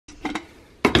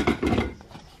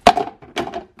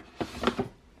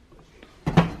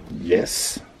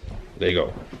Yes. There you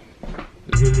go.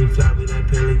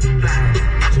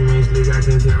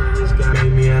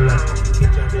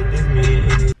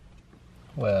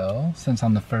 Well, since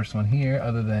I'm the first one here,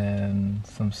 other than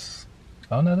some...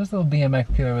 Oh no, there's a little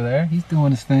BMX kid over there. He's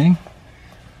doing his thing.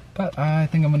 But I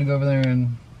think I'm gonna go over there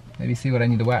and maybe see what I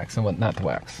need to wax and what not to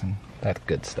wax. And that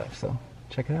good stuff, so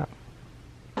check it out.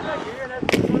 Yeah,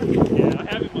 I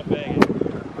have it in my bag.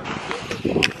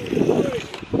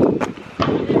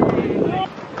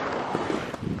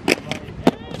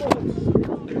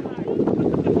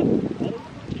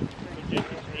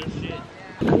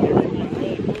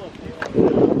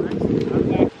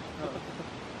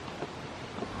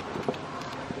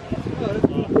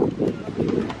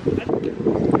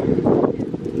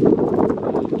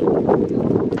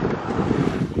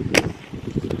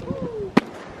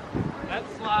 That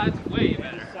slide's way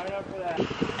better. Sign up for that.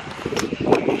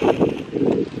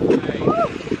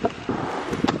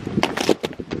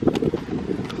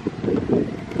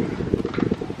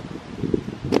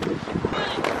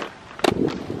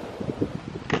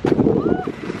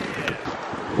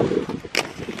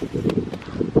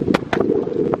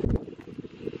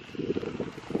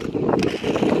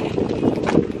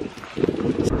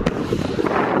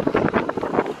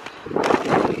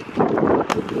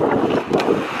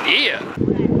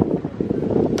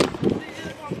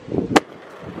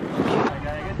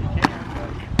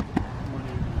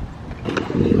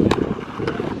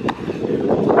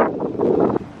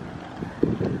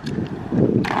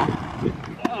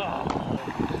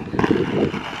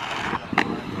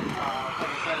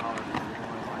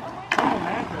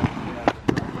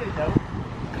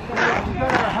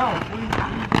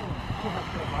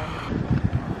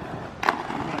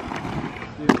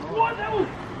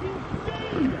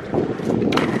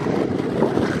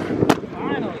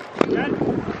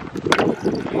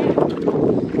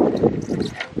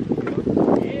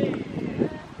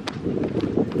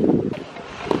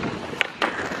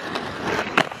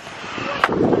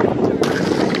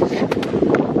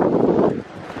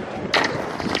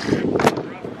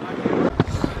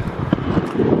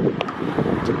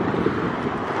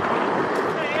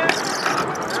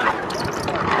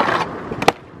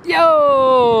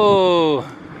 Yo!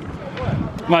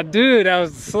 My dude, that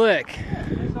was slick.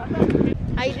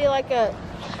 How you do like a,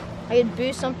 I could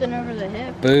boost something over the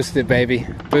hip. Boost it, baby.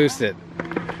 Boost it.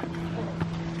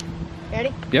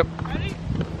 Ready? Yep. Ready?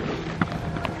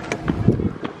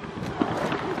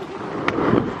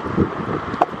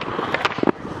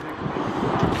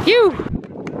 Phew!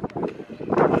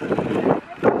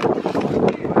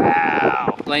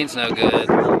 Wow. Lane's no good.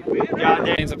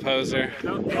 Lane's a poser.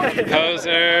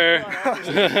 Poser.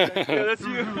 Yeah, that's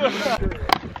you.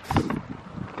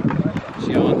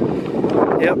 She on?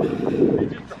 Yep.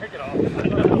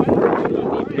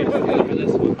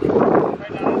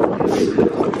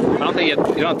 I don't think you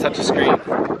don't touch the screen.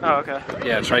 Oh, okay.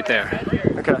 Yeah, it's right there.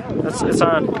 Okay, it's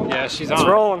on. Yeah, she's on. It's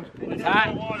rolling. It's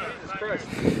hot.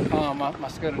 Oh, my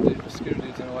scooter dude's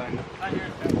in the way.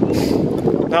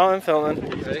 No, I'm filming.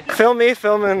 Ready? Film me,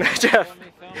 filming Jeff.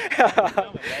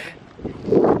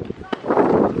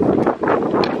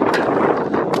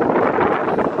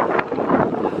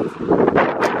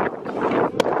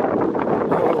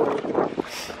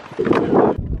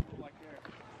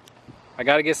 I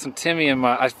gotta get some Timmy in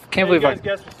my. I can't believe I.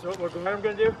 Guess what I'm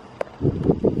gonna do?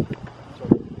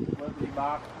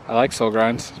 I like soul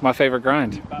grinds. It's my favorite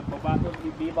grind.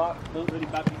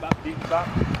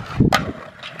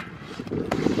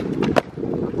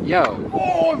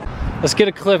 Yo. Let's get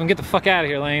a clip and get the fuck out of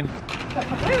here, Lane.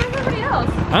 Where's everybody else?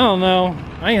 I don't know.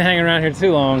 I ain't hanging around here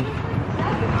too long.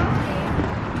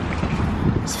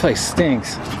 This place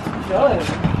stinks.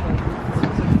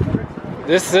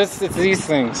 It's these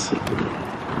things.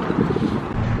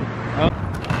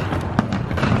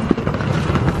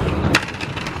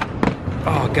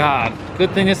 Oh God,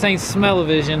 good thing this ain't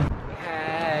smell-o-vision.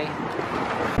 Hey.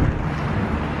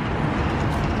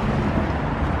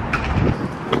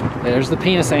 There's the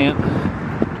penis ant.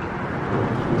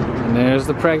 And there's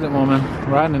the pregnant woman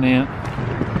riding an ant.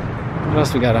 What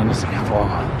else we got on this wall?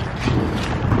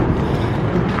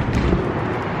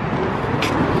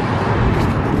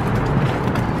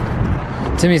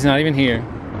 Timmy's not even here.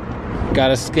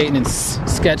 Got us skating in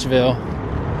Sketchville.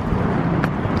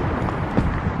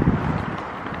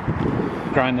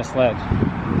 Grind the sledge.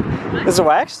 Is it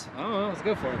waxed? I don't know, let's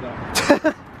go for it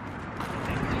though.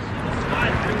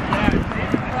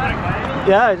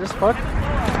 Yeah, I just fucked.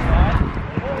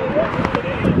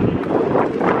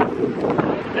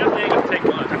 Definitely ain't gonna take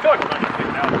much. I feel like I'm not gonna take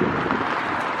it out.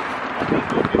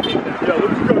 Yeah,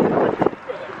 let's go.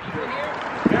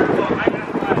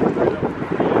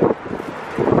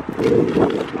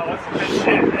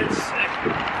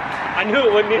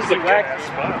 one needs to wax.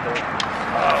 Oh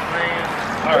man.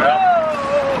 Alright.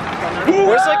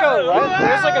 There's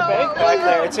like a bank back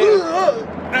there too.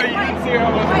 No, you didn't see her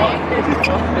almost walking.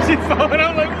 She saw it,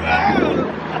 I'm like, ah!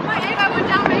 My egg, I went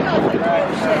down big. I was like,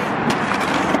 oh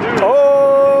shit. Oh!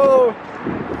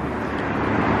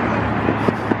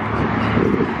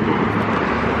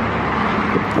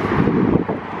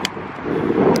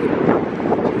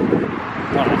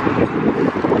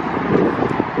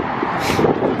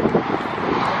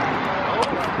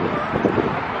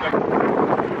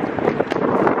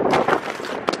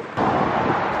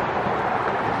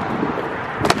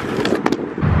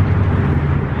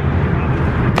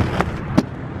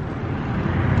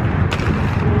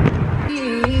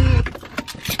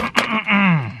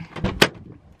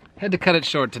 Had to cut it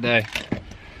short today.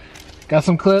 Got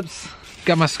some clips,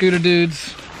 got my scooter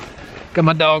dudes, got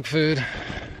my dog food.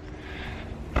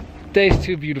 Day's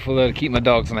too beautiful though to keep my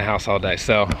dogs in the house all day,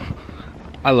 so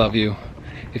I love you.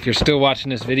 If you're still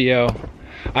watching this video,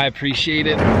 I appreciate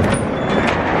it.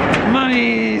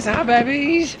 Monies, hi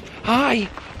babies. Hi,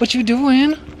 what you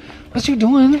doing? What you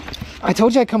doing? I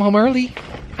told you I'd come home early.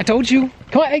 I told you.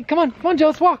 Come on, hey, come on, Joe,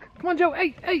 let's walk. Come on, Joe,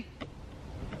 hey.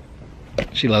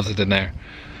 She loves it in there.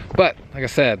 But, like I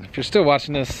said, if you're still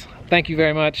watching this, thank you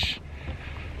very much.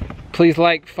 Please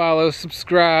like, follow,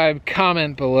 subscribe,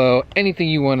 comment below. Anything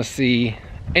you want to see,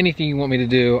 anything you want me to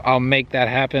do, I'll make that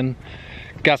happen.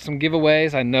 Got some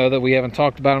giveaways. I know that we haven't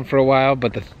talked about them for a while,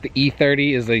 but the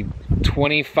E30 is a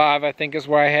 25, I think is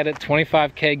where I had it,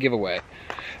 25K giveaway.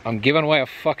 I'm giving away a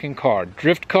fucking car.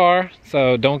 Drift car,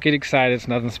 so don't get excited, it's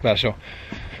nothing special.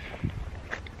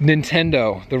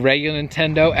 Nintendo, the regular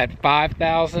Nintendo at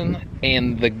 5,000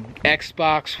 and the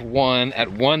Xbox One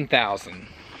at 1,000.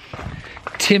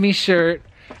 Timmy shirt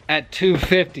at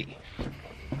 250.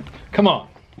 Come on,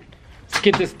 let's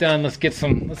get this done. Let's have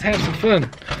some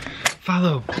fun.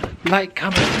 Follow, like,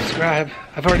 comment, subscribe.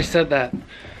 I've already said that.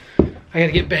 I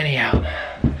gotta get Benny out.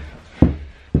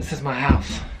 This is my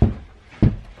house.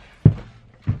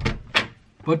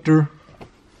 Butter.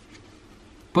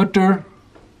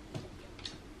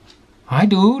 Hi,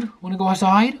 dude. Wanna go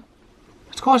outside?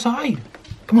 Let's go outside.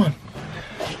 Come on.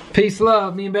 Peace,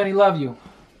 love. Me and Benny love you.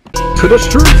 To the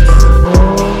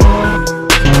street.